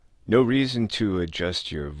No reason to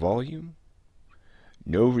adjust your volume.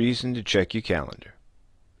 No reason to check your calendar.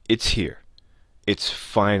 It's here. It's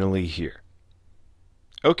finally here.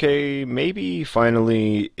 Okay, maybe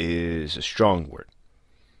finally is a strong word.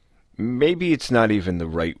 Maybe it's not even the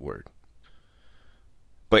right word.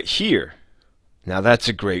 But here, now that's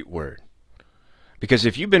a great word. Because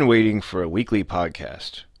if you've been waiting for a weekly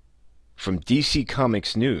podcast from DC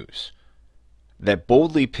Comics News that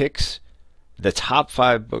boldly picks the top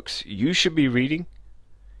 5 books you should be reading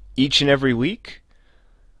each and every week,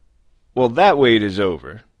 well, that wait is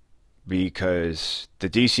over, because the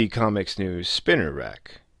DC Comics News Spinner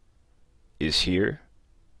Rack is here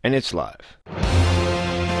and it's live.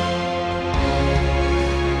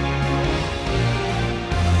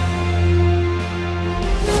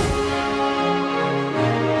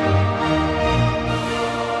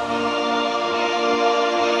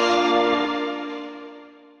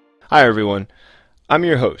 Hi everyone, I'm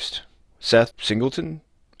your host, Seth Singleton.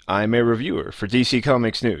 I'm a reviewer for DC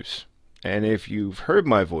Comics News, and if you've heard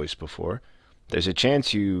my voice before, there's a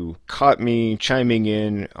chance you caught me chiming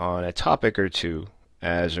in on a topic or two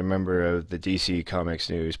as a member of the DC Comics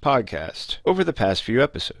News podcast over the past few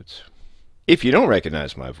episodes. If you don't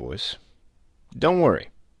recognize my voice, don't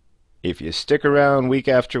worry. If you stick around week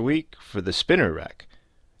after week for the Spinner Rack,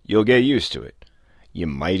 you'll get used to it. You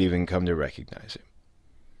might even come to recognize it.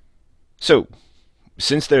 So,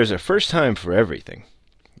 since there's a first time for everything,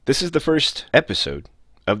 this is the first episode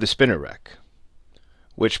of the Spinner Rack,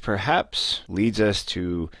 which perhaps leads us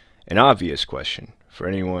to an obvious question for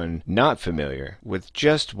anyone not familiar with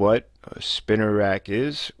just what a spinner rack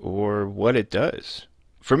is or what it does.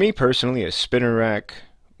 For me personally, a spinner rack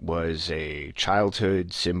was a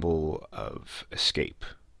childhood symbol of escape.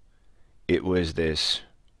 It was this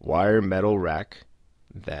wire metal rack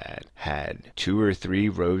that had 2 or 3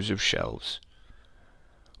 rows of shelves,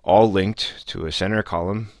 all linked to a center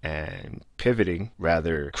column and pivoting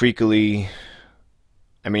rather creakily.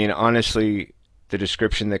 I mean, honestly, the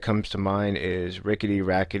description that comes to mind is rickety,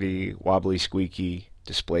 rackety, wobbly, squeaky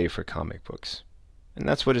display for comic books. And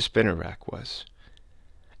that's what a spinner rack was.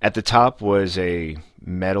 At the top was a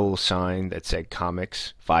metal sign that said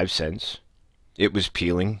comics, 5 cents. It was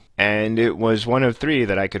peeling, and it was one of 3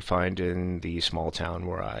 that I could find in the small town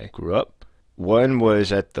where I grew up. One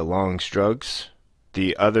was at the Long Strugs,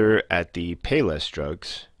 the other at the Payless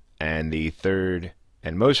Drugs, and the third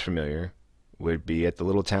and most familiar would be at the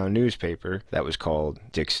little town newspaper that was called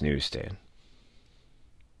Dick's Newsstand.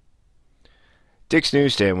 Dick's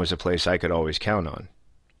Newsstand was a place I could always count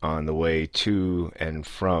on the way to and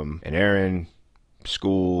from an errand,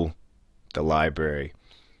 school, the library.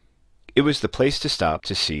 It was the place to stop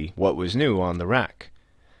to see what was new on the rack.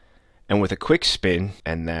 And with a quick spin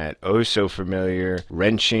and that oh-so-familiar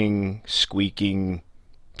wrenching, squeaking,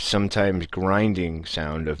 sometimes grinding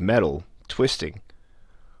sound of metal twisting,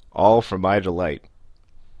 all for my delight,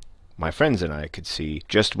 my friends and I could see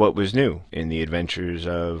just what was new in the adventures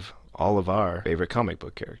of all of our favorite comic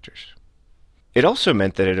book characters. It also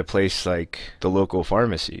meant that at a place like the local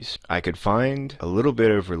pharmacies, I could find a little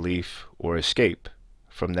bit of relief or escape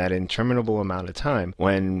from that interminable amount of time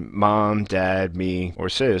when mom, dad, me, or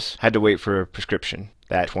sis had to wait for a prescription.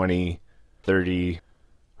 That 20, 30,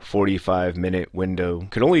 45-minute window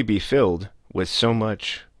could only be filled with so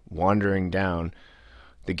much wandering down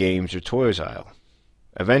the games or toys aisle.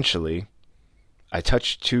 Eventually, I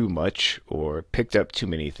touched too much or picked up too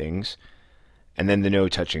many things, and then the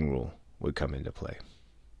no-touching rule would come into play.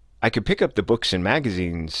 I could pick up the books and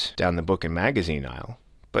magazines down the book and magazine aisle,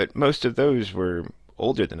 but most of those were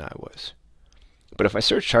older than I was. But if I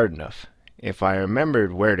searched hard enough, if I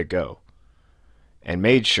remembered where to go, and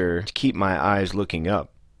made sure to keep my eyes looking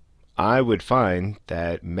up, I would find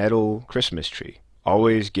that metal Christmas tree,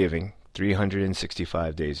 always giving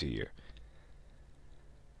 365 days a year.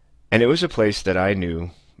 And it was a place that I knew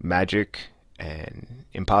magic and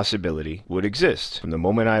impossibility would exist from the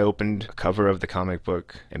moment I opened a cover of the comic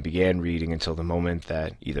book and began reading until the moment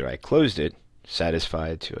that either I closed it,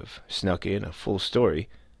 satisfied to have snuck in a full story,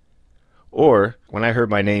 or when I heard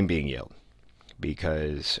my name being yelled,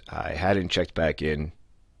 because I hadn't checked back in,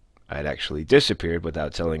 I'd actually disappeared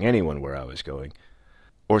without telling anyone where I was going,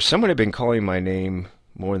 or someone had been calling my name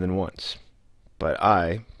more than once. But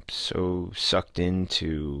I, so sucked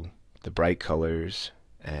into the bright colors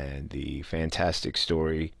and the fantastic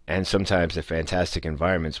story, and sometimes the fantastic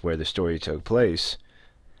environments where the story took place,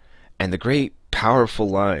 and the great powerful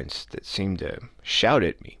lines that seemed to shout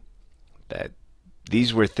at me that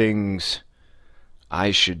these were things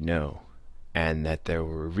I should know, and that there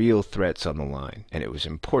were real threats on the line, and it was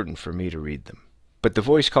important for me to read them. But the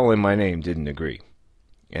voice calling my name didn't agree.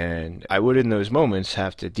 And I would in those moments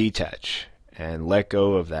have to detach and let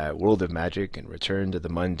go of that world of magic and return to the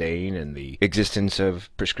mundane and the existence of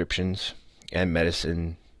prescriptions and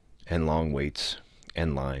medicine and long waits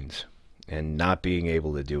and lines and not being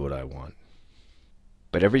able to do what I want.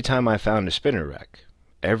 But every time I found a spinner rack,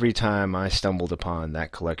 every time I stumbled upon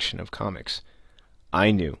that collection of comics,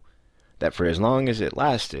 I knew that for as long as it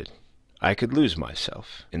lasted, I could lose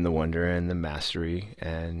myself in the wonder and the mastery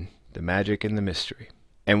and the magic and the mystery.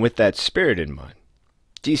 And with that spirit in mind,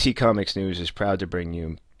 DC Comics News is proud to bring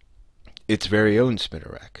you its very own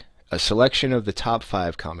spinner rack, a selection of the top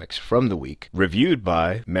 5 comics from the week, reviewed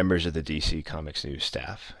by members of the DC Comics News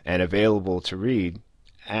staff, and available to read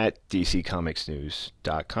at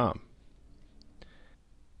dccomicsnews.com.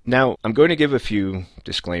 Now, I'm going to give a few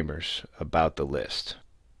disclaimers about the list.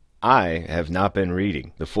 I have not been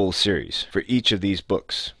reading the full series for each of these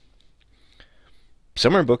books.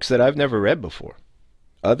 Some are books that I've never read before.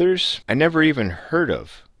 Others I never even heard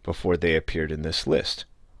of before they appeared in this list.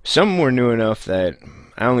 Some were new enough that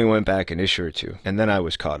I only went back an issue or two, and then I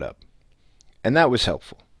was caught up. And that was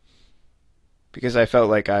helpful, because I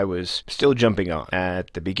felt like I was still jumping on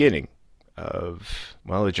at the beginning of,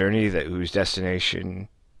 a journey whose destination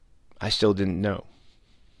I still didn't know.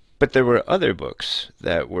 But there were other books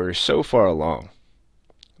that were so far along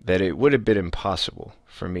that it would have been impossible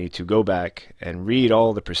for me to go back and read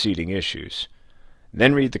all the preceding issues,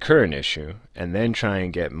 then read the current issue, and then try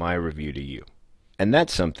and get my review to you. And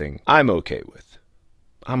that's something I'm okay with.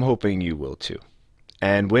 I'm hoping you will too.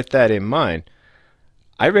 And with that in mind,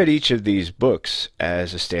 I read each of these books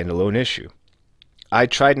as a standalone issue. I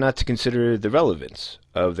tried not to consider the relevance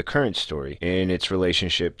of the current story in its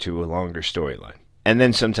relationship to a longer storyline. And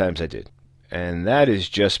then sometimes I did. And that is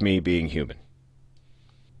just me being human.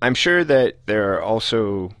 I'm sure that there are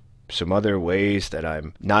also some other ways that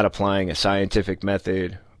I'm not applying a scientific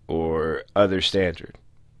method or other standard.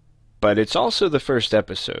 But it's also the first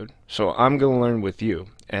episode, so I'm going to learn with you,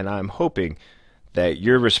 and I'm hoping that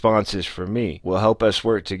your responses for me will help us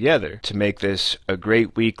work together to make this a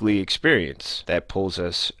great weekly experience that pulls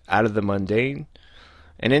us out of the mundane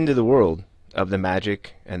and into the world of the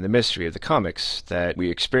magic and the mystery of the comics that we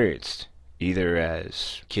experienced, either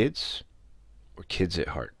as kids or kids at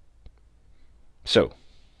heart. So,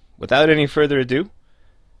 without any further ado,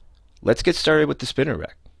 let's get started with the spinner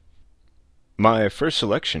rack. My first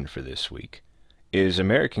selection for this week is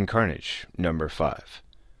American Carnage number 5.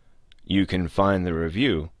 You can find the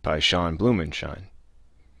review by Sean Blumenshine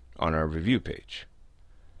on our review page.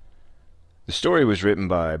 The story was written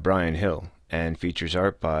by Brian Hill and features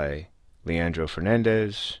art by Leandro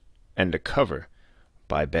Fernandez and a cover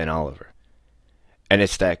by Ben Oliver. And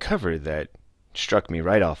it's that cover that struck me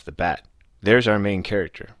right off the bat. There's our main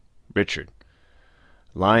character, Richard,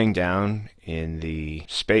 lying down in the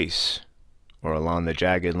space or along the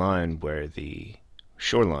jagged line where the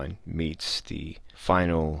shoreline meets the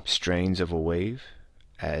final strains of a wave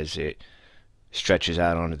as it stretches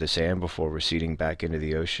out onto the sand before receding back into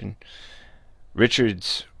the ocean.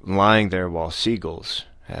 Richard's lying there while seagulls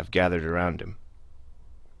have gathered around him.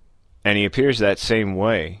 And he appears that same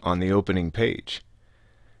way on the opening page.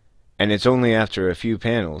 And it's only after a few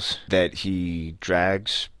panels that he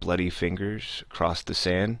drags bloody fingers across the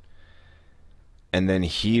sand and then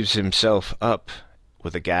heaves himself up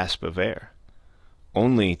with a gasp of air,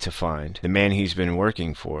 only to find the man he's been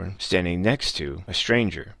working for standing next to a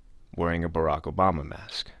stranger wearing a Barack Obama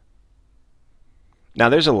mask. Now,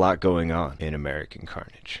 there's a lot going on in American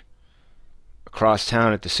Carnage. Across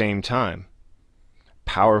town at the same time, a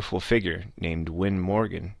powerful figure named Win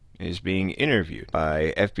Morgan is being interviewed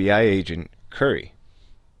by FBI agent Curry.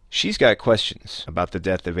 She's got questions about the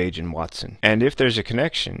death of Agent Watson, and if there's a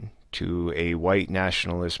connection to a white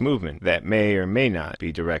nationalist movement that may or may not be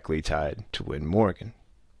directly tied to Win Morgan.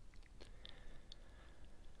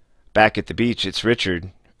 Back at the beach, it's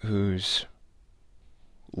Richard who's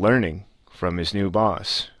learning from his new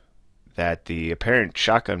boss that the apparent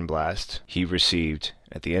shotgun blast he received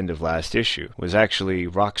at the end of last issue was actually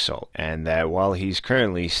rock salt, and that while he's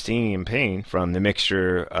currently stinging in pain from the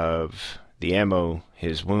mixture of the ammo,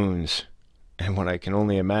 his wounds, and what I can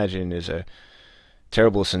only imagine is a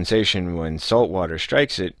terrible sensation when salt water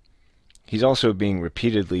strikes it, he's also being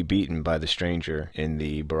repeatedly beaten by the stranger in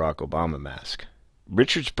the Barack Obama mask.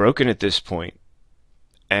 Richard's broken at this point,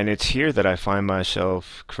 and it's here that I find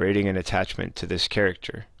myself creating an attachment to this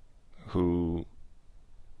character, who,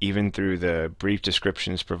 even through the brief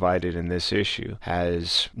descriptions provided in this issue,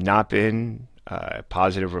 has not been a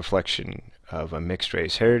positive reflection of a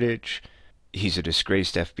mixed-race heritage. He's a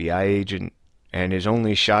disgraced FBI agent, and his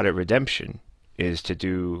only shot at redemption is to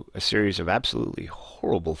do a series of absolutely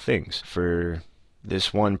horrible things for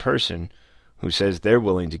this one person who says they're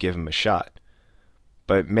willing to give him a shot,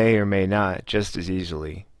 but may or may not just as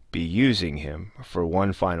easily be using him for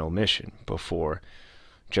one final mission before,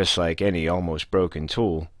 just like any almost broken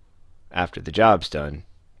tool, after the job's done,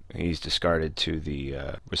 he's discarded to the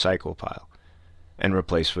recycle pile and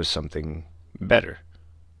replaced with something better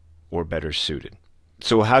or better suited.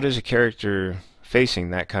 So how does a character facing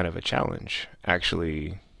that kind of a challenge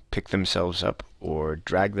actually pick themselves up or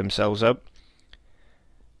drag themselves up?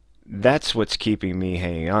 That's what's keeping me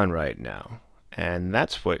hanging on right now, and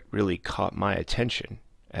that's what really caught my attention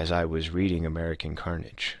as I was reading American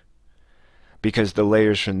Carnage. Because the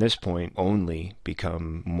layers from this point only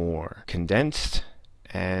become more condensed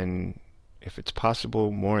and, if it's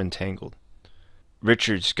possible, more entangled.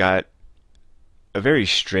 Richard's got a very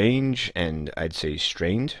strange and I'd say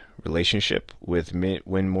strained relationship with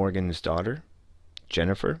Win Morgan's daughter,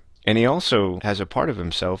 Jennifer. And he also has a part of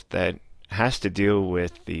himself that has to deal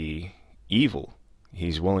with the evil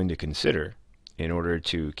he's willing to consider in order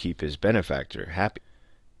to keep his benefactor happy.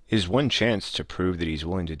 His one chance to prove that he's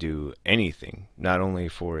willing to do anything, not only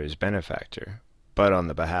for his benefactor, but on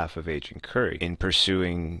the behalf of Agent Curry, in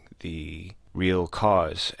pursuing the real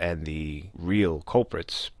cause and the real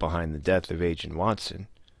culprits behind the death of Agent Watson.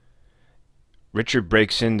 Richard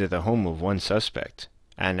breaks into the home of one suspect,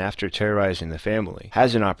 and after terrorizing the family,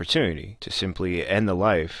 has an opportunity to simply end the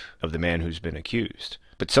life of the man who's been accused.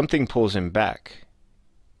 But something pulls him back.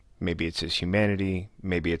 Maybe it's his humanity,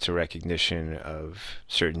 maybe it's a recognition of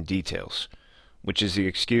certain details, which is the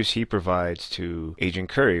excuse he provides to Agent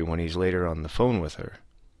Curry when he's later on the phone with her,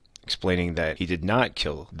 explaining that he did not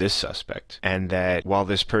kill this suspect, and that while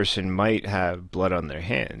this person might have blood on their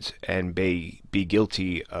hands and may be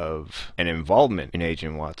guilty of an involvement in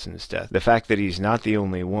Agent Watson's death, the fact that he's not the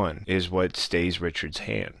only one is what stays Richard's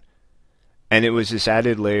hand. And it was this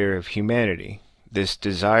added layer of humanity, this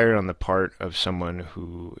desire on the part of someone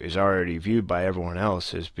who is already viewed by everyone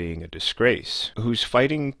else as being a disgrace, who's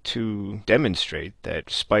fighting to demonstrate that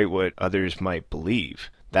despite what others might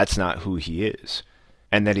believe, that's not who he is.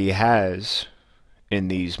 And that he has, in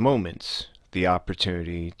these moments, the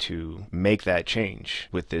opportunity to make that change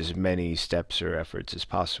with as many steps or efforts as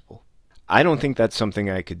possible. I don't think that's something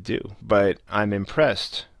I could do, but I'm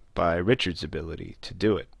impressed by Richard's ability to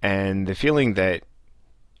do it. And the feeling that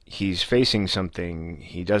he's facing something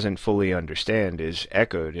he doesn't fully understand is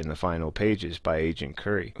echoed in the final pages by Agent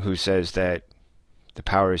Curry, who says that the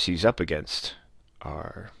powers he's up against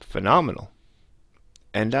are phenomenal.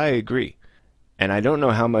 And I agree. And I don't know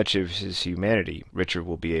how much of his humanity Richard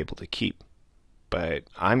will be able to keep. But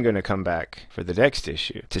I'm going to come back for the next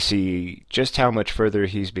issue to see just how much further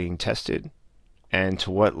he's being tested and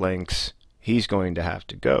to what lengths he's going to have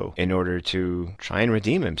to go in order to try and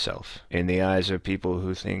redeem himself in the eyes of people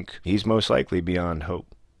who think he's most likely beyond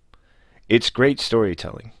hope. It's great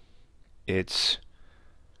storytelling. It's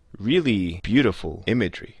really beautiful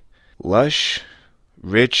imagery. Lush,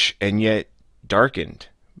 rich, and yet darkened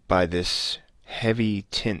by this heavy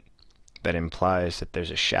tint that implies that there's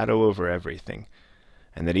a shadow over everything,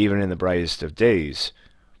 and that even in the brightest of days,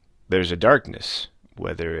 there's a darkness,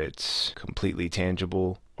 whether it's completely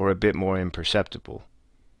tangible or a bit more imperceptible.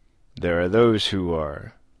 There are those who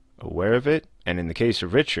are aware of it, and in the case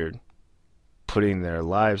of Richard, putting their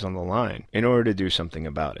lives on the line in order to do something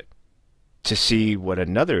about it. To see what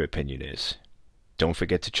another opinion is, don't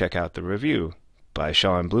forget to check out the review by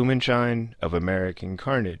Sean Blumenshine of American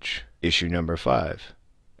Carnage, issue number 5,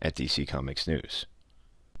 at DC Comics News.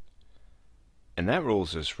 And that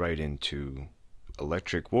rolls us right into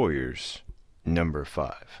Electric Warriors number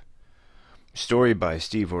 5. Story by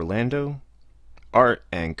Steve Orlando, art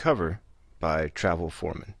and cover by Travel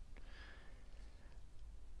Foreman.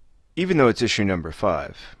 Even though it's issue number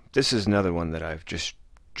 5, this is another one that I've just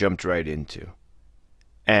jumped right into.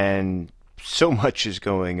 And so much is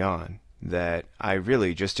going on that I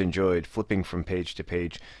really just enjoyed flipping from page to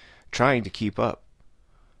page, trying to keep up.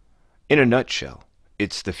 In a nutshell,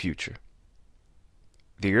 it's the future.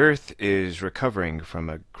 The Earth is recovering from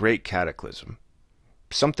a great cataclysm,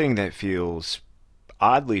 something that feels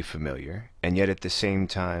oddly familiar, and yet at the same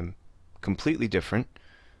time completely different,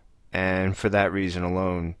 and for that reason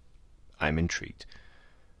alone, I'm intrigued.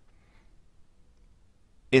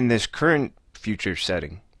 In this current future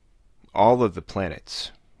setting, all of the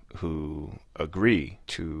planets who agree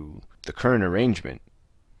to the current arrangement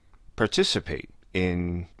participate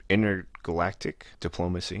in intergalactic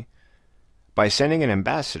diplomacy by sending an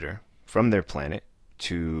ambassador from their planet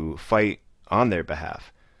to fight on their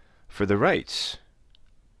behalf for the rights,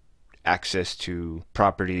 access to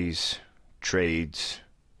properties, trades,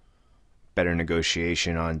 better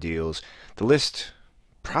negotiation on deals. The list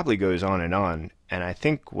probably goes on, and I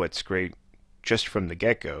think what's great just from the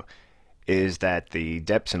get-go is that the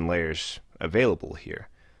depths and layers available here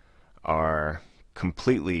are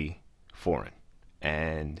completely foreign,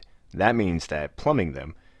 and that means that plumbing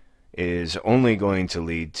them is only going to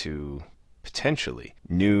lead to potentially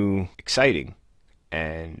new, exciting,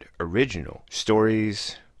 and original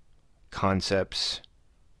stories, concepts,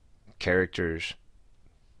 characters.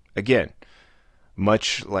 Again,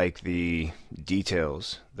 much like the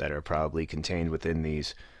details that are probably contained within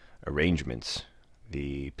these arrangements,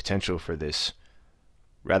 the potential for this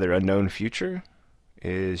rather unknown future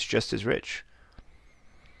is just as rich.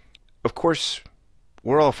 Of course,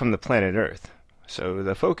 we're all from the planet Earth, so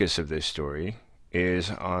the focus of this story is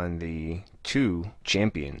on the two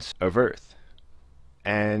champions of Earth.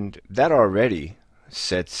 And that already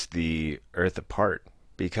sets the Earth apart,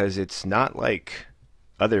 because it's not like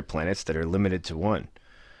other planets that are limited to one.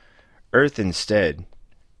 Earth instead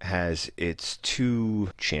has its two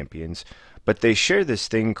champions, but they share this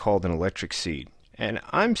thing called an electric seed. And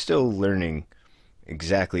I'm still learning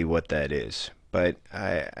exactly what that is, but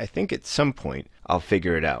I think at some point I'll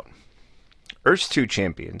figure it out. Earth's two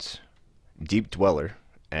champions, Deep Dweller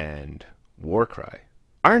and Warcry,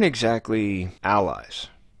 aren't exactly allies,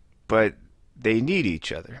 but they need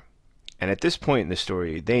each other. And at this point in the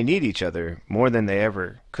story, they need each other more than they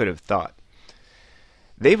ever could have thought.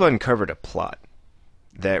 They've uncovered a plot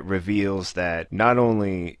that reveals that not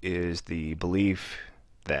only is the belief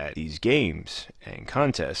that these games and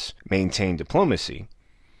contests maintain diplomacy,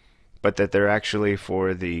 but that they're actually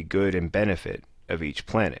for the good and benefit of each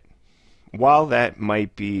planet. While that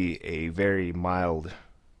might be a very mild,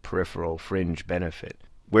 peripheral, fringe benefit,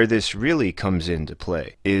 where this really comes into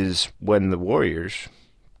play is when the warriors,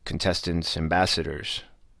 contestants, ambassadors,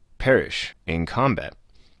 perish in combat,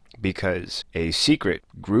 because a secret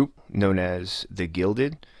group known as the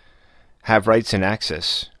Gilded have rights and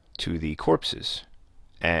access to the corpses,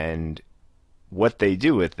 and what they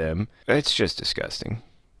do with them, it's just disgusting.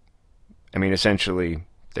 I mean, essentially,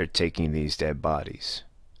 they're taking these dead bodies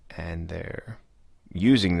and they're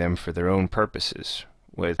using them for their own purposes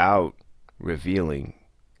without revealing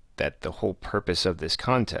that the whole purpose of this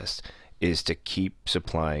contest is to keep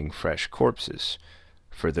supplying fresh corpses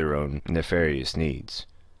for their own nefarious needs.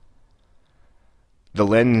 The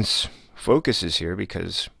lens focuses here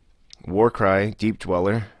because Warcry, Deep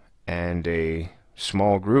Dweller, and a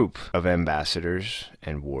small group of ambassadors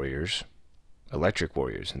and warriors, electric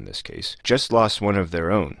warriors in this case, just lost one of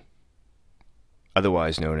their own,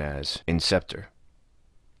 otherwise known as Inceptor,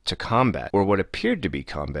 to combat, or what appeared to be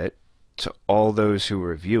combat, to all those who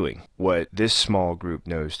were viewing. What this small group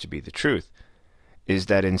knows to be the truth is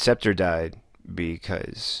that Inceptor died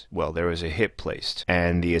because, well, there was a hit placed,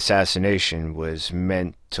 and the assassination was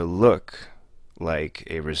meant to look like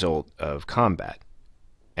a result of combat,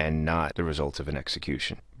 and not the result of an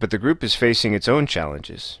execution. But the group is facing its own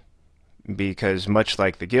challenges, because much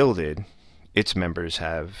like the Gilded, its members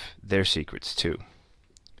have their secrets too.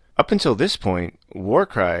 Up until this point,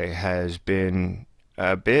 Warcry has been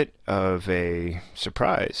a bit of a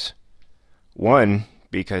surprise. One,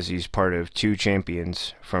 because he's part of two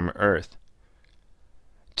champions from Earth.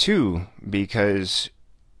 Two, because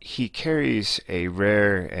he carries a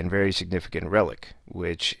rare and very significant relic,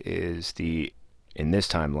 which is the, in this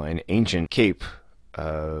timeline, ancient cape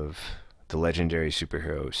of the legendary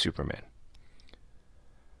superhero Superman.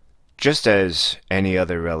 Just as any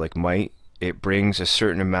other relic might, it brings a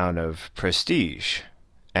certain amount of prestige,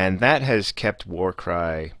 and that has kept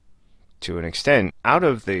Warcry, to an extent, out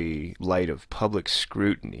of the light of public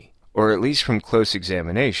scrutiny, or at least from close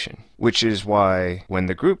examination, which is why when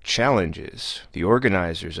the group challenges the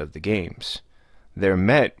organizers of the games, they're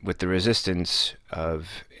met with the resistance of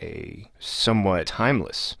a somewhat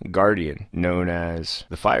timeless guardian known as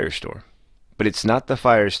the Firestorm. But it's not the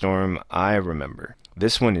Firestorm I remember.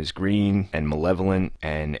 This one is green and malevolent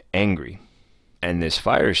and angry. And this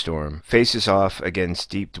Firestorm faces off against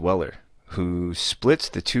Deep Dweller, who splits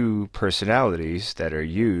the two personalities that are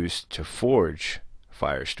used to forge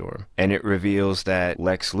Firestorm. And it reveals that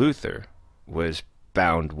Lex Luthor was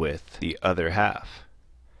bound with the other half.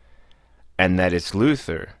 And that it's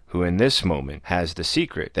Luthor who in this moment has the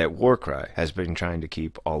secret that Warcry has been trying to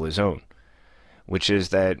keep all his own, which is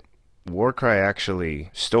that Warcry actually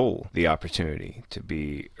stole the opportunity to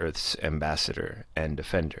be Earth's ambassador and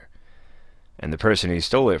defender, and the person he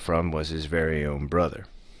stole it from was his very own brother.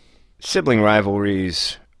 Sibling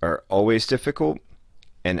rivalries are always difficult,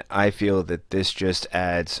 and I feel that this just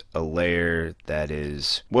adds a layer that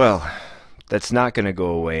is, well, that's not going to go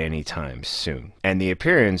away anytime soon. And the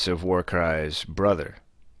appearance of Warcry's brother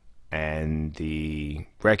and the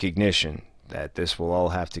recognition that this will all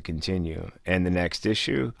have to continue in the next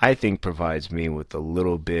issue, I think provides me with a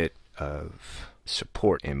little bit of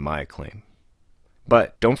support in my claim.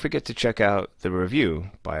 But don't forget to check out the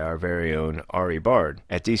review by our very own Ari Bard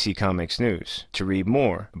at DC Comics News to read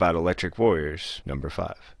more about Electric Warriors number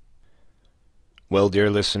 5. Well, dear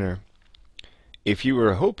listener, if you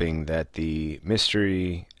were hoping that the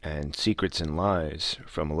mystery and secrets and lies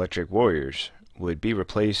from Electric Warriors would be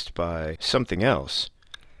replaced by something else,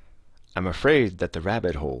 I'm afraid that the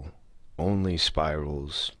rabbit hole only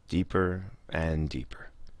spirals deeper and deeper.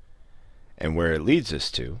 And where it leads us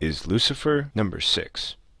to is Lucifer number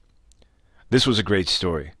 6. This was a great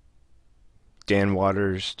story. Dan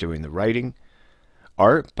Watters doing the writing,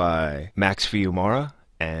 art by Max Fiumara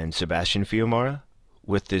and Sebastian Fiumara,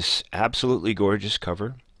 with this absolutely gorgeous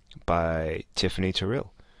cover by Tiffany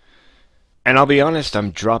Terrell. And I'll be honest, I'm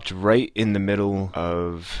dropped right in the middle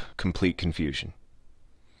of complete confusion.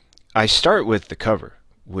 I start with the cover,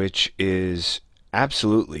 which is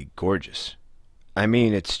absolutely gorgeous. I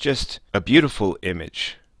mean, it's just a beautiful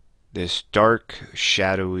image. This dark,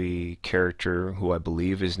 shadowy character who I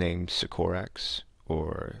believe is named Sycorax,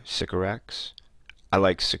 or Sycorax. I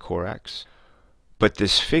like Sycorax. But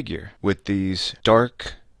this figure with these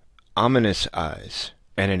dark, ominous eyes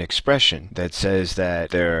and an expression that says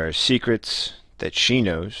that there are secrets that she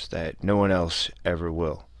knows that no one else ever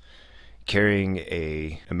will. Carrying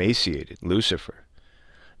a emaciated Lucifer,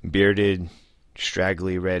 bearded,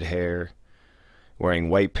 straggly red hair, wearing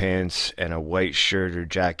white pants and a white shirt or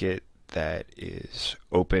jacket that is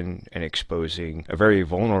open and exposing a very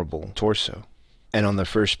vulnerable torso. And on the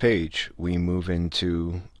first page, we move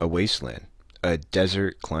into a wasteland, a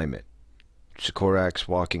desert climate. Sycorax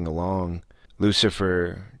walking along,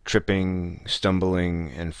 Lucifer tripping,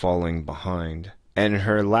 stumbling, and falling behind. And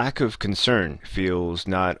her lack of concern feels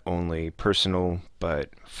not only personal, but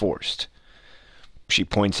forced. She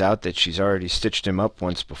points out that she's already stitched him up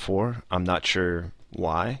once before. I'm not sure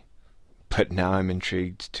why, but now I'm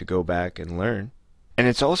intrigued to go back and learn. And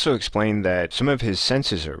it's also explained that some of his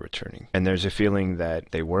senses are returning, and there's a feeling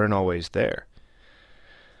that they weren't always there.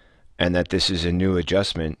 And that this is a new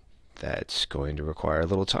adjustment that's going to require a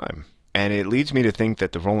little time. And it leads me to think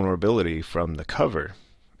that the vulnerability from the cover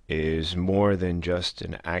is more than just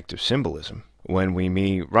an act of symbolism. When we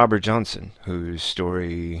meet Robert Johnson, whose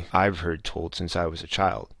story I've heard told since I was a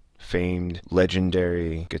child, famed,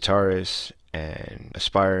 legendary guitarist and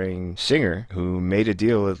aspiring singer who made a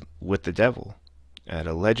deal with the devil at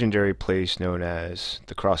a legendary place known as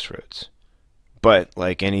the Crossroads. But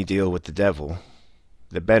like any deal with the devil,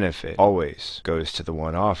 the benefit always goes to the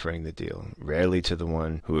one offering the deal, rarely to the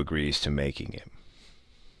one who agrees to making it.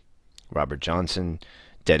 Robert Johnson,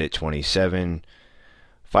 dead at 27,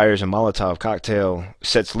 fires a Molotov cocktail,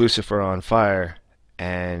 sets Lucifer on fire,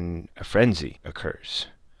 and a frenzy occurs.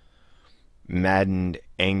 Maddened,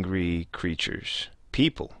 angry creatures,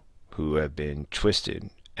 people who have been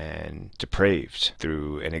twisted and depraved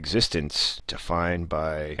through an existence defined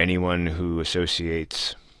by anyone who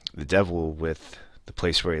associates the devil with the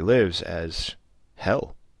place where he lives as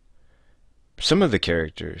hell. Some of the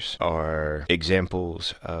characters are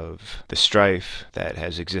examples of the strife that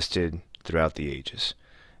has existed throughout the ages,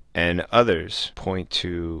 and others point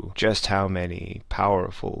to just how many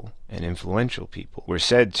powerful and influential people were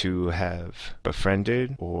said to have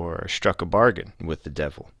befriended or struck a bargain with the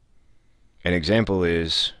devil. An example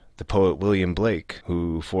is the poet William Blake,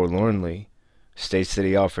 who forlornly states that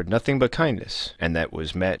he offered nothing but kindness, and that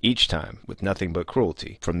was met each time with nothing but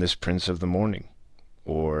cruelty from this Prince of the Morning,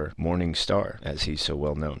 or Morning Star, as he's so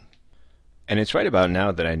well known. And it's right about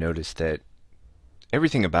now that I notice that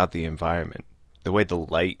everything about the environment, the way the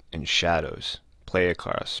light and shadows play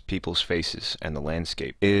across people's faces and the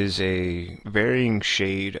landscape, is a varying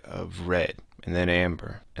shade of red, and then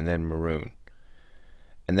amber, and then maroon,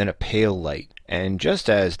 and then a pale light. And just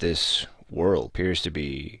as this world appears to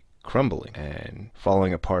be crumbling and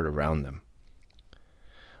falling apart around them,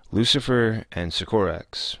 Lucifer and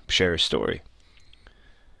Sycorax share a story.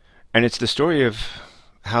 And it's the story of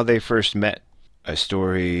how they first met, a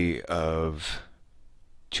story of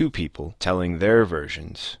two people telling their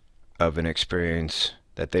versions of an experience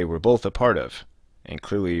that they were both a part of and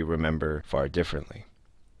clearly remember far differently.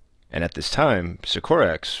 And at this time,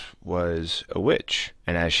 Sycorax was a witch,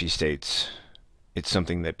 and as she states, it's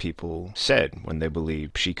something that people said when they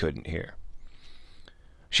believed she couldn't hear.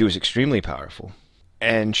 She was extremely powerful,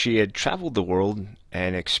 and she had traveled the world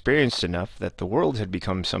and experienced enough that the world had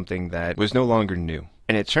become something that was no longer new.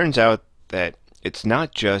 And it turns out that it's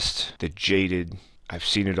not just the jaded, I've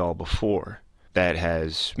seen it all before, that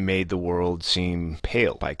has made the world seem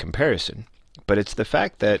pale by comparison, but it's the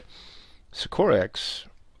fact that Sycorax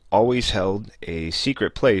always held a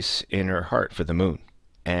secret place in her heart for the moon.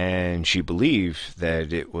 And she believed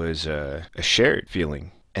that it was a shared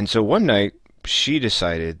feeling. And so one night, she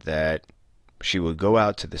decided that she would go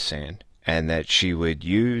out to the sand and that she would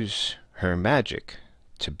use her magic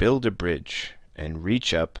to build a bridge and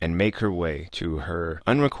reach up and make her way to her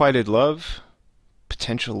unrequited love,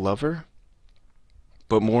 potential lover,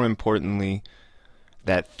 but more importantly,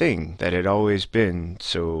 that thing that had always been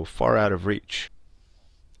so far out of reach.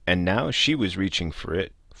 And now she was reaching for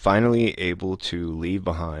it, finally able to leave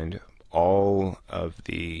behind all of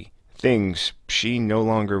the things she no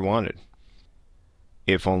longer wanted.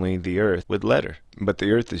 If only the earth would let her. But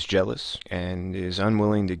the earth is jealous and is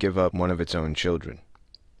unwilling to give up one of its own children.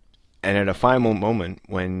 And at a final moment,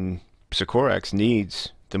 when Sycorax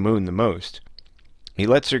needs the moon the most, he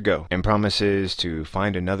lets her go and promises to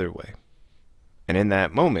find another way. And in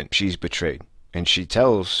that moment, she's betrayed. And she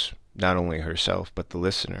tells not only herself, but the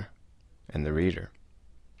listener and the reader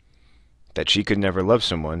that she could never love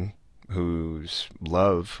someone whose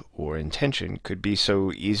love or intention could be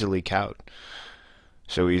so easily cowed,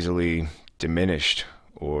 so easily diminished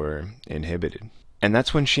or inhibited. And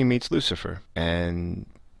that's when she meets Lucifer, and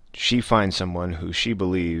she finds someone who she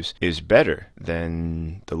believes is better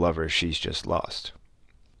than the lover she's just lost.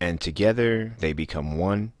 And together they become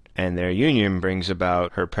one, and their union brings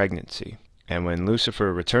about her pregnancy. And when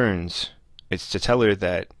Lucifer returns, it's to tell her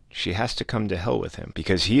that she has to come to hell with him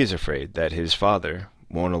because he is afraid that his father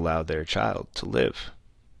won't allow their child to live.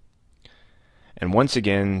 And once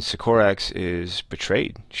again, Sycorax is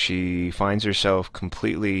betrayed. She finds herself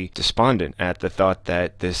completely despondent at the thought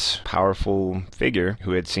that this powerful figure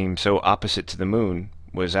who had seemed so opposite to the moon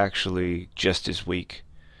was actually just as weak,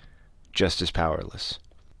 just as powerless.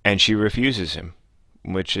 And she refuses him,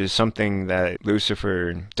 which is something that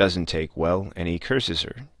Lucifer doesn't take well, and he curses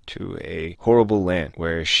her to a horrible land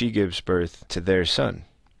where she gives birth to their son.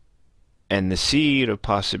 And the seed of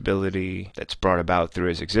possibility that's brought about through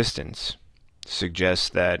his existence suggests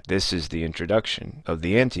that this is the introduction of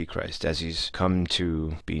the Antichrist as he's come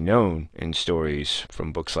to be known in stories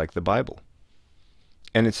from books like the Bible.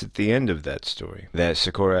 And it's at the end of that story that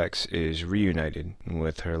Sycorax is reunited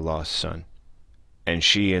with her lost son. And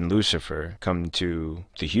she and Lucifer come to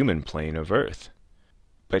the human plane of Earth.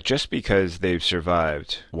 But just because they've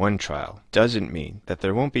survived one trial doesn't mean that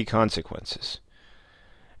there won't be consequences.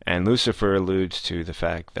 And Lucifer alludes to the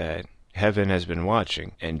fact that heaven has been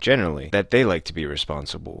watching, and generally that they like to be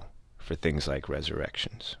responsible for things like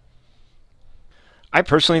resurrections. I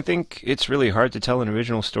personally think it's really hard to tell an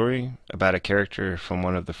original story about a character from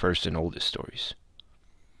one of the first and oldest stories.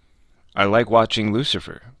 I like watching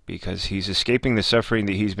Lucifer because he's escaping the suffering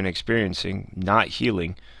that he's been experiencing, not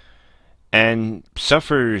healing, and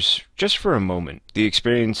suffers just for a moment the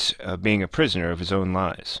experience of being a prisoner of his own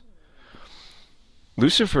lies.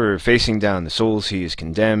 Lucifer facing down the souls he has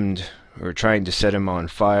condemned or trying to set him on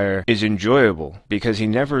fire is enjoyable because he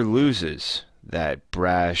never loses that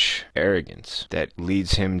brash arrogance that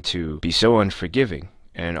leads him to be so unforgiving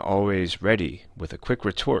and always ready with a quick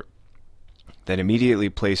retort that immediately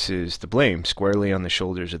places the blame squarely on the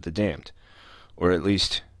shoulders of the damned, or at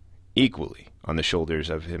least equally on the shoulders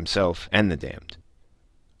of himself and the damned.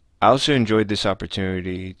 I also enjoyed this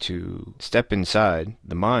opportunity to step inside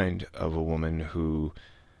the mind of a woman who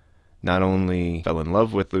not only fell in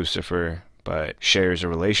love with Lucifer, but shares a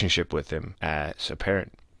relationship with him as a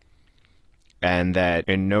parent. And that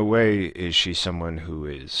in no way is she someone who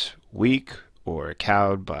is weak or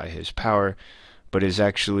cowed by his power, but is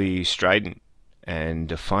actually strident and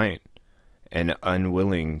defiant and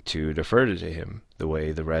unwilling to defer to him the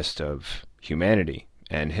way the rest of humanity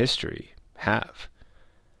and history have.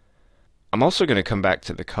 I'm also going to come back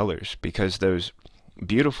to the colors because those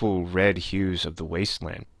beautiful red hues of the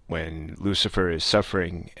wasteland when Lucifer is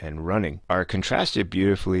suffering and running are contrasted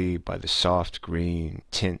beautifully by the soft green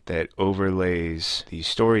tint that overlays the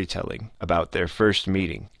storytelling about their first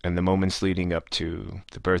meeting and the moments leading up to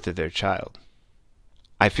the birth of their child.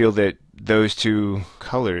 I feel that those two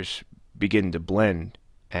colors begin to blend,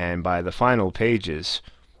 and by the final pages,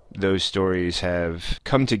 those stories have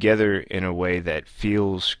come together in a way that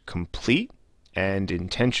feels complete and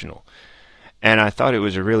intentional. And I thought it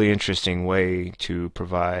was a really interesting way to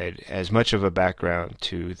provide as much of a background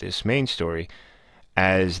to this main story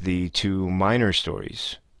as the two minor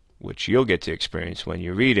stories, which you'll get to experience when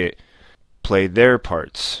you read it, play their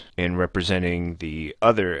parts in representing the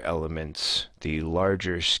other elements, the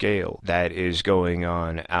larger scale that is going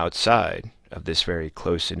on outside of this very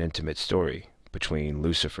close and intimate story between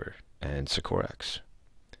Lucifer and Sycorax.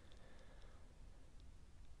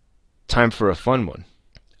 Time for a fun one.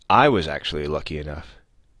 I was actually lucky enough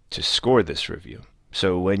to score this review.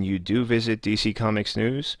 So when you do visit DC Comics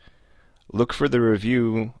News, look for the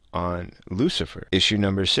review on Lucifer, issue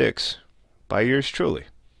number 6, by yours truly.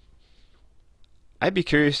 I'd be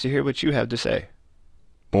curious to hear what you have to say.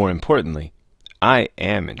 More importantly, I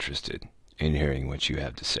am interested in hearing what you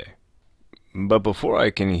have to say. But before I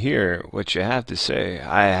can hear what you have to say,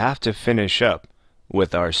 I have to finish up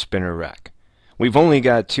with our spinner rack. We've only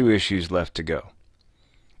got 2 issues left to go.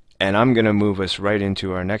 And I'm going to move us right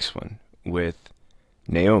into our next one with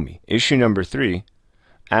Naomi, issue number 3,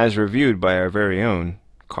 as reviewed by our very own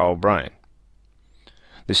Carl Bryan.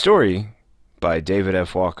 The story, by David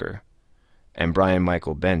F. Walker and Brian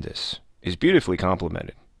Michael Bendis, is beautifully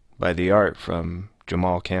complemented by the art from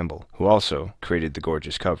Jamal Campbell, who also created the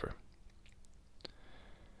gorgeous cover.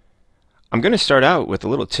 I'm going to start out with a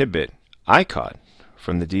little tidbit I caught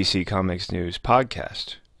from the DC Comics News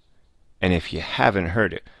podcast. And if you haven't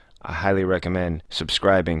heard it, I highly recommend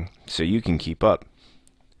subscribing so you can keep up.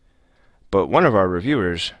 But one of our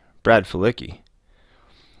reviewers, Brad Felicki,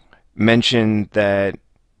 mentioned that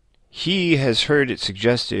he has heard it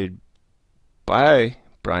suggested by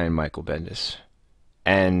Brian Michael Bendis,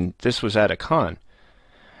 and this was at a con,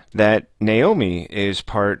 that Naomi is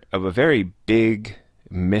part of a very big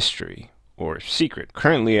mystery or secret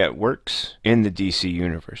currently at works in the DC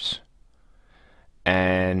universe.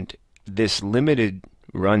 And this limited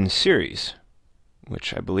run series,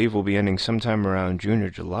 which I believe will be ending sometime around June or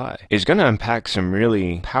July, is going to unpack some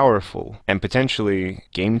really powerful and potentially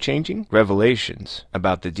game-changing revelations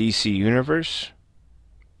about the DC universe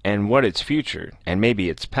and what its future, and maybe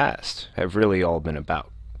its past, have really all been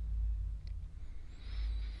about.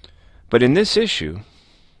 But in this issue,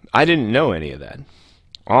 I didn't know any of that.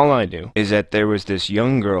 All I knew is that there was this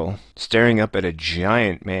young girl staring up at a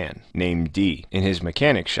giant man named Dee in his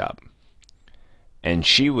mechanic shop, and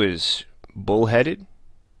she was bullheaded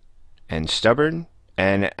and stubborn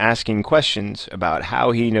and asking questions about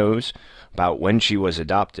how he knows about when she was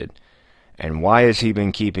adopted and why has he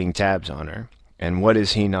been keeping tabs on her and what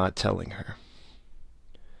is he not telling her.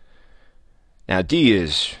 Now Dee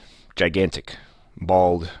is gigantic,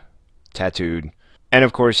 bald, tattooed, and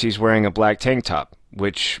of course he's wearing a black tank top,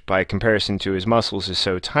 which by comparison to his muscles is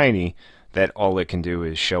so tiny that all it can do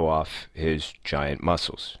is show off his giant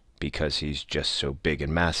muscles because he's just so big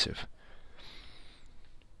and massive.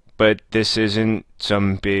 But this isn't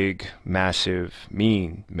some big, massive,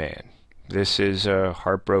 mean man. This is a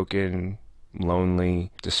heartbroken,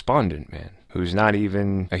 lonely, despondent man who's not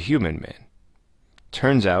even a human man.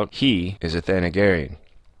 Turns out he is a Thanagarian,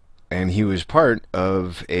 and he was part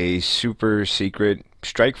of a super secret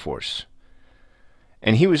strike force.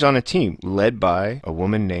 And he was on a team led by a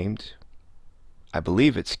woman named, I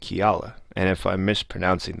believe it's Kiala, and if I'm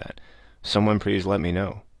mispronouncing that, someone please let me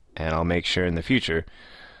know, and I'll make sure in the future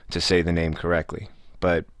to say the name correctly.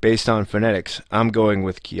 But based on phonetics, I'm going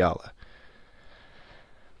with Kiala.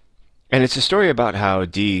 And it's a story about how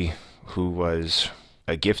Dee, who was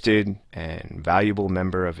a gifted and valuable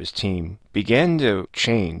member of his team, began to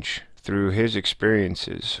change through his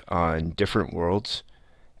experiences on different worlds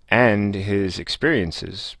and his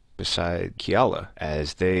experiences beside Kiala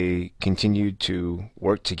as they continued to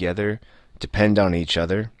work together, depend on each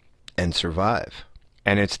other, and survive.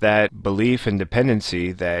 And it's that belief and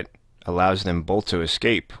dependency that allows them both to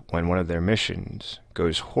escape when one of their missions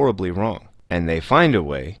goes horribly wrong. And they find a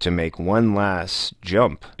way to make one last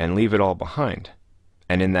jump and leave it all behind.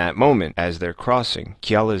 And in that moment, as they're crossing,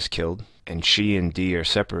 Kiala is killed, and she and Dee are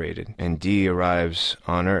separated, and Dee arrives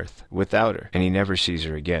on Earth without her, and he never sees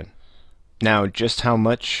her again. Now, just how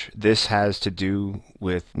much this has to do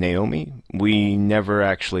with Naomi, we never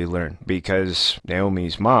actually learn, because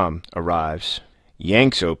Naomi's mom arrives,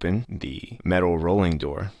 yanks open the metal rolling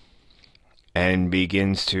door, and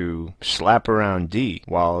begins to slap around Dee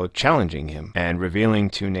while challenging him, and revealing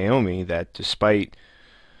to Naomi that despite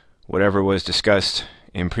whatever was discussed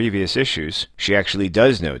in previous issues, she actually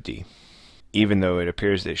does know Dee, even though it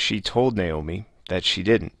appears that she told Naomi that she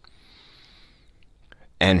didn't.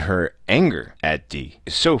 And her anger at Dee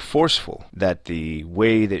is so forceful that the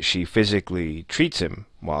way that she physically treats him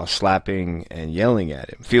while slapping and yelling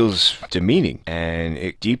at him feels demeaning, and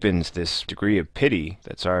it deepens this degree of pity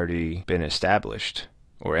that's already been established,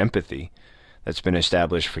 or empathy that's been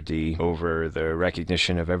established for Dee over the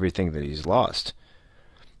recognition of everything that he's lost,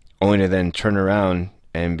 only to then turn around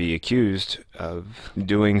and be accused of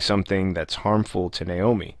doing something that's harmful to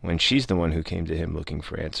Naomi when she's the one who came to him looking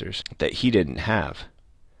for answers that he didn't have.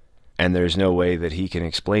 and there's no way that he can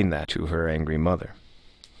explain that to her angry mother.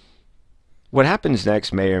 What happens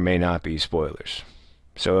next may or may not be spoilers.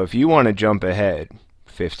 So if you want to jump ahead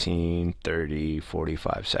 15, 30,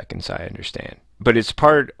 45 seconds, I understand. But it's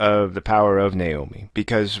part of the power of Naomi,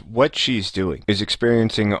 because what she's doing is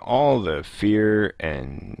experiencing all the fear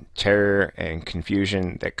and terror and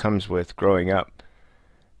confusion that comes with growing up.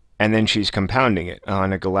 And then she's compounding it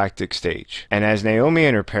on a galactic stage. And as Naomi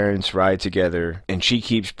and her parents ride together and she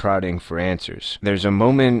keeps prodding for answers, there's a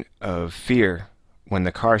moment of fear when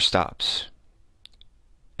the car stops.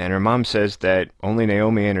 And her mom says that only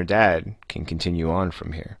Naomi and her dad can continue on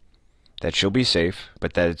from here. That she'll be safe,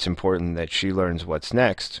 but that it's important that she learns what's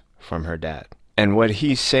next from her dad. And what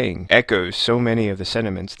he's saying echoes so many of the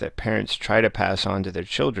sentiments that parents try to pass on to their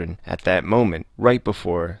children at that moment, right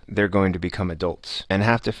before they're going to become adults, and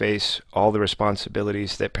have to face all the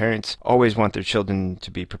responsibilities that parents always want their children to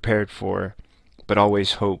be prepared for, but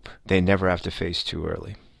always hope they never have to face too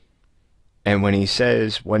early. And when he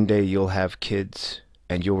says, one day you'll have kids,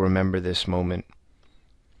 and you'll remember this moment,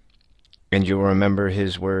 and you'll remember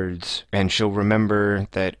his words, and she'll remember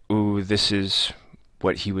that, ooh, this is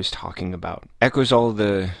what he was talking about. Echoes all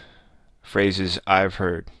the phrases I've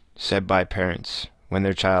heard said by parents when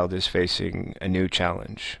their child is facing a new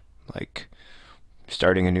challenge, like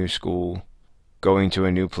starting a new school, going to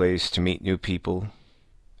a new place to meet new people,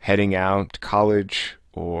 heading out to college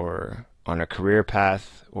or on a career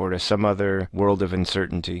path or to some other world of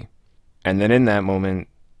uncertainty. And then in that moment,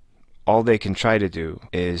 all they can try to do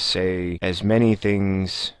is say as many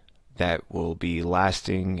things that will be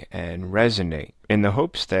lasting and resonate, in the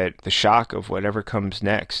hopes that the shock of whatever comes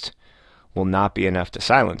next will not be enough to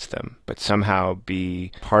silence them, but somehow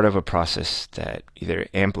be part of a process that either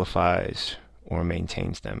amplifies or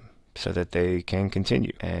maintains them, so that they can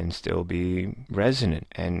continue and still be resonant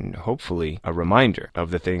and hopefully a reminder of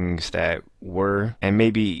the things that were and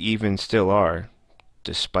maybe even still are,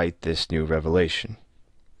 despite this new revelation.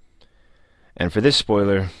 And for this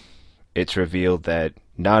spoiler, it's revealed that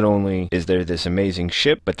not only is there this amazing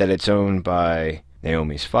ship, but that it's owned by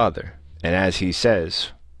Naomi's father. And as he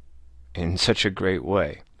says, in such a great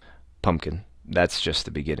way, Pumpkin, that's just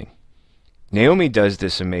the beginning. Naomi does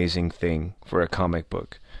this amazing thing for a comic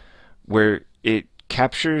book, where it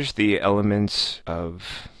captures the elements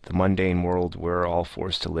of the mundane world we're all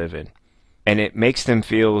forced to live in. And it makes them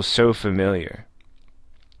feel so familiar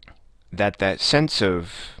that that sense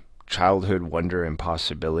of childhood wonder and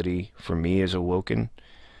possibility for me is awoken.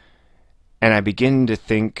 And I begin to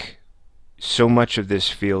think, so much of this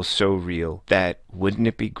feels so real that wouldn't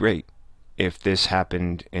it be great if this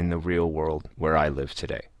happened in the real world where I live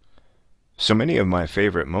today? So many of my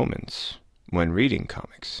favorite moments when reading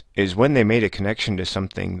comics is when they made a connection to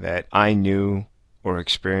something that I knew or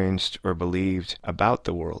experienced or believed about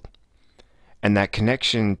the world. And that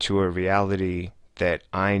connection to a reality that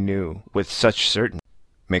I knew with such certainty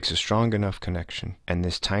makes a strong enough connection, and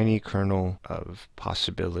this tiny kernel of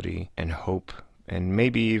possibility and hope and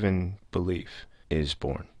maybe even belief is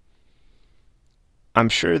born. I'm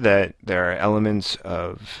sure that there are elements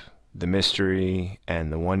of the mystery and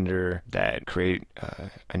the wonder that create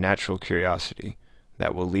a natural curiosity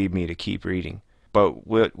that will lead me to keep reading. But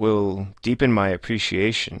what will deepen my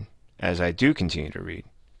appreciation as I do continue to read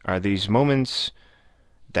are these moments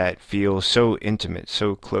that feel so intimate,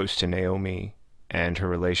 so close to Naomi and her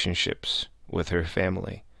relationships with her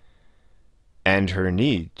family, and her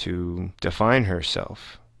need to define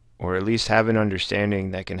herself, or at least have an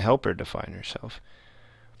understanding that can help her define herself.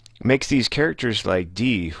 It makes these characters like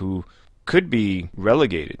Dee, who could be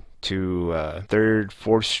relegated to a third,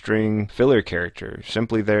 fourth string filler character,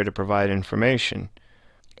 simply there to provide information,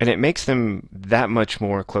 and it makes them that much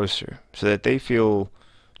more closer, so that they feel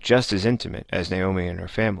just as intimate as Naomi and her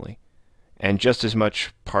family, and just as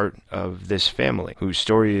much part of this family whose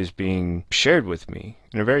story is being shared with me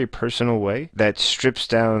in a very personal way that strips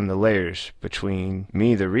down the layers between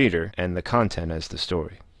me, the reader, and the content as the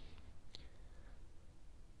story.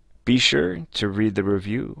 Be sure to read the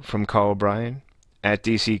review from Carl Bryan at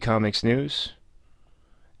DC Comics News.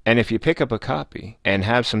 And if you pick up a copy and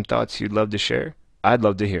have some thoughts you'd love to share, I'd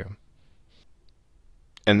love to hear them.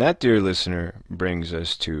 And that, dear listener, brings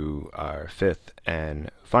us to our fifth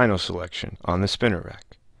and final selection on the spinner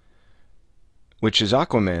rack, which is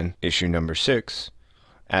Aquaman issue number 6,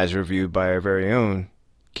 as reviewed by our very own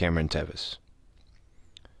Cameron Tevis.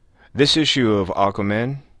 This issue of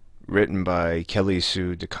Aquaman, written by Kelly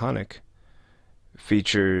Sue DeConnick,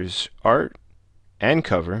 features art and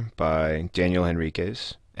cover by Daniel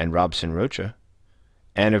Henriquez and Robson Rocha,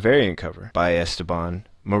 and a variant cover by Esteban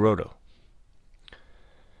Maroto.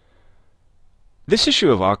 This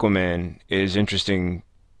issue of Aquaman is interesting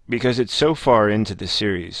because it's so far into the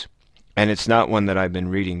series, and it's not one that I've been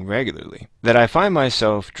reading regularly, that I find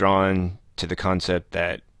myself drawn to the concept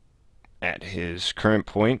that at his current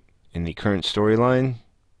point in the current storyline,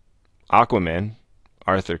 Aquaman,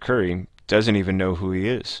 Arthur Curry, doesn't even know who he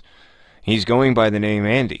is. He's going by the name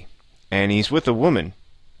Andy, and he's with a woman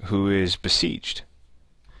who is besieged.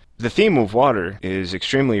 The theme of water is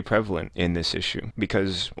extremely prevalent in this issue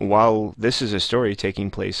because while this is a story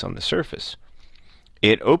taking place on the surface,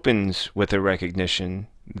 it opens with a recognition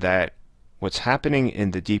that what's happening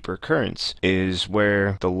in the deeper currents is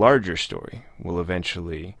where the larger story will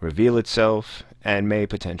eventually reveal itself and may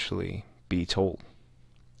potentially be told.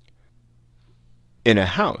 In a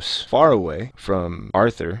house far away from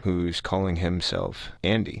Arthur, who's calling himself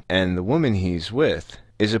Andy, and the woman he's with,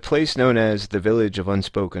 is a place known as the Village of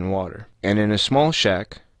Unspoken Water, and in a small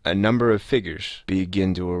shack, a number of figures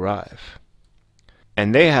begin to arrive.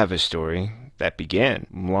 And they have a story that began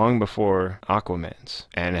long before Aquaman's,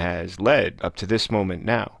 and has led up to this moment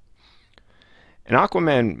now. And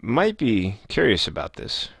Aquaman might be curious about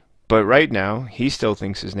this, but right now, he still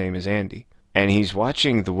thinks his name is Andy. And he's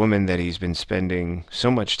watching the woman that he's been spending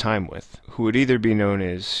so much time with, who would either be known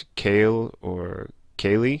as Kale or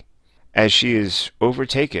Kaylee, as she is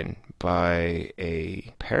overtaken by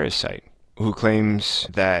a parasite who claims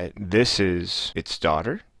that this is its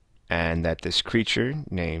daughter and that this creature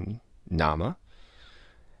named Nama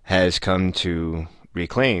has come to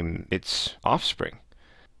reclaim its offspring.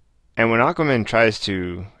 And when Aquaman tries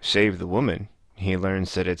to save the woman, he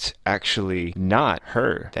learns that it's actually not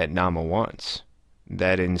her that Nama wants,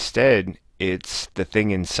 that instead it's the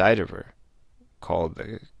thing inside of her called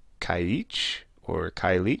the Kaiich or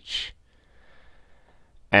Kailich,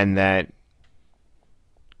 and that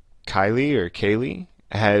Kylie or Kaylee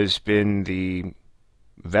has been the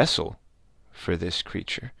vessel for this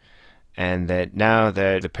creature, and that now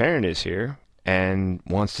that the parent is here and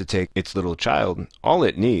wants to take its little child, all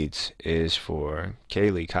it needs is for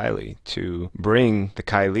Kylie to bring the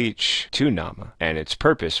Kailich to Nama, and its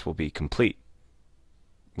purpose will be complete,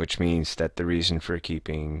 which means that the reason for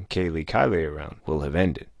keeping Kylie around will have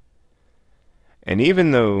ended. And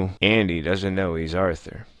even though Andy doesn't know he's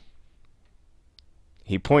Arthur,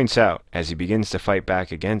 he points out, as he begins to fight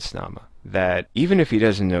back against Nama, that even if he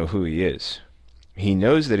doesn't know who he is, he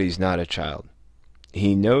knows that he's not a child.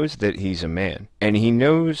 He knows that he's a man, and he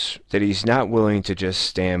knows that he's not willing to just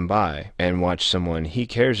stand by and watch someone he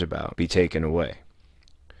cares about be taken away.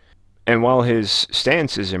 And while his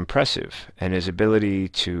stance is impressive, and his ability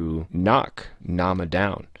to knock Nama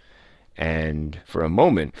down, and for a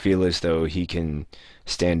moment feel as though he can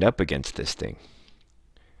stand up against this thing,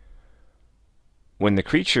 when the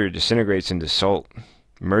creature disintegrates into salt,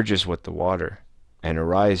 merges with the water, and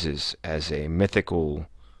arises as a mythical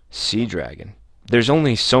sea dragon, there's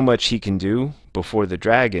only so much he can do before the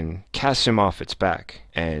dragon casts him off its back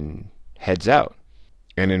and heads out.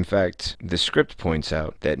 And in fact, the script points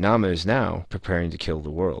out that Nama is now preparing to kill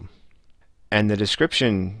the world. And the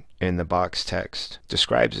description in the box text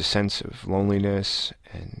describes a sense of loneliness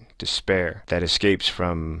and despair that escapes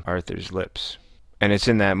from Arthur's lips. And it's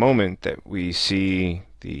in that moment that we see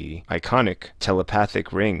the iconic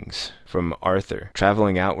telepathic rings from Arthur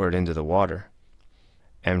traveling outward into the water.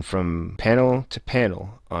 And from panel to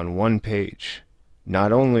panel on one page,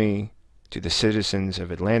 not only do the citizens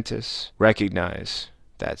of Atlantis recognize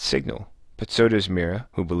that signal, but so does Mira,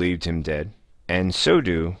 who believed him dead, and so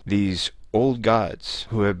do these old gods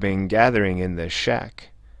who have been gathering in this shack.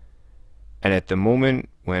 And at the moment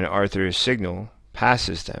when Arthur's signal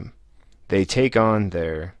passes them, they take on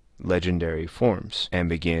their legendary forms and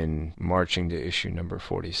begin marching to issue number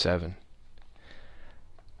 47.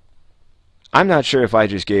 I'm not sure if I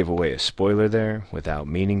just gave away a spoiler there without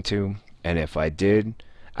meaning to, and if I did,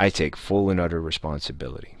 I take full and utter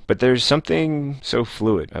responsibility. But there's something so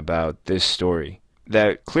fluid about this story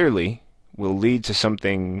that clearly will lead to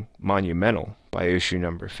something monumental by issue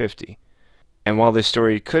number 50. And while this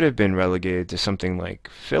story could have been relegated to something like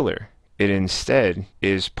filler, it instead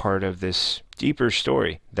is part of this deeper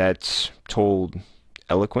story that's told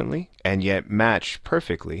eloquently and yet matched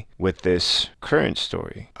perfectly with this current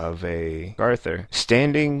story of a Arthur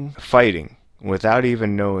standing, fighting, without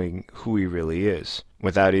even knowing who he really is,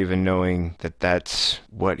 without even knowing that that's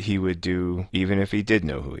what he would do even if he did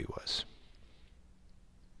know who he was.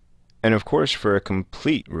 And of course, for a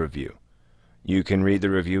complete review, you can read the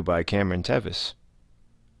review by Cameron Tevis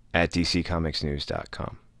at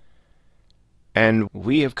dccomicsnews.com. And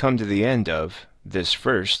we have come to the end of this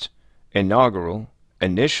first, inaugural,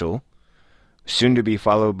 initial, soon to be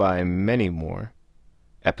followed by many more,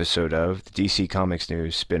 episode of the DC Comics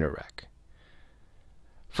News Spinner Rack.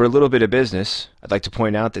 For a little bit of business, I'd like to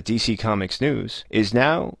point out that DC Comics News is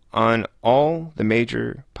now on all the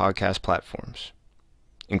major podcast platforms,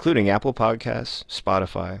 including Apple Podcasts,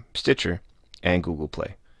 Spotify, Stitcher, and Google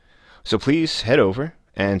Play. So please head over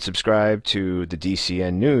and subscribe to the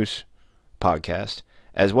DCN News podcast,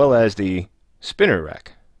 as well as the Spinner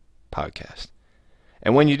Rack podcast.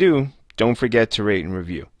 And when you do, don't forget to rate and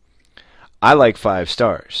review. I like 5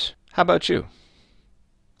 stars. How about you?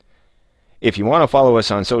 If you want to follow us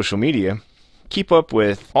on social media, keep up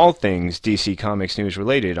with all things DC Comics News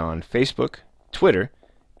related on Facebook, Twitter,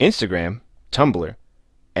 Instagram, Tumblr,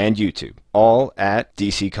 and YouTube, all at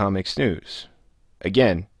DC Comics News.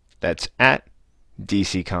 Again, that's at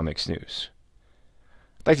DC Comics News.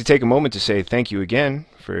 I'd like to take a moment to say thank you again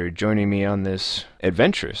for joining me on this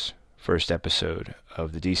adventurous first episode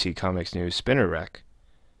of the DC Comics News Spinner Rack.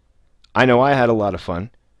 I know I had a lot of fun,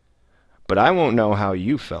 but I won't know how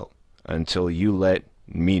you felt until you let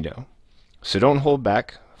me know. So don't hold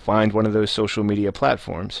back, find one of those social media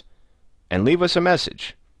platforms, and leave us a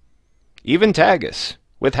message. Even tag us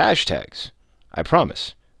with hashtags. I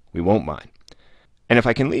promise, we won't mind. And if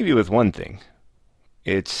I can leave you with one thing,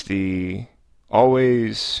 it's the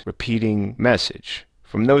always repeating message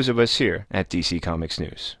from those of us here at DC Comics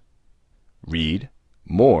News. Read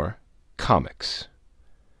more comics.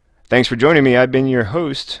 Thanks for joining me. I've been your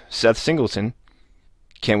host, Seth Singleton.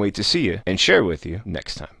 Can't wait to see you and share with you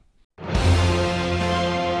next time.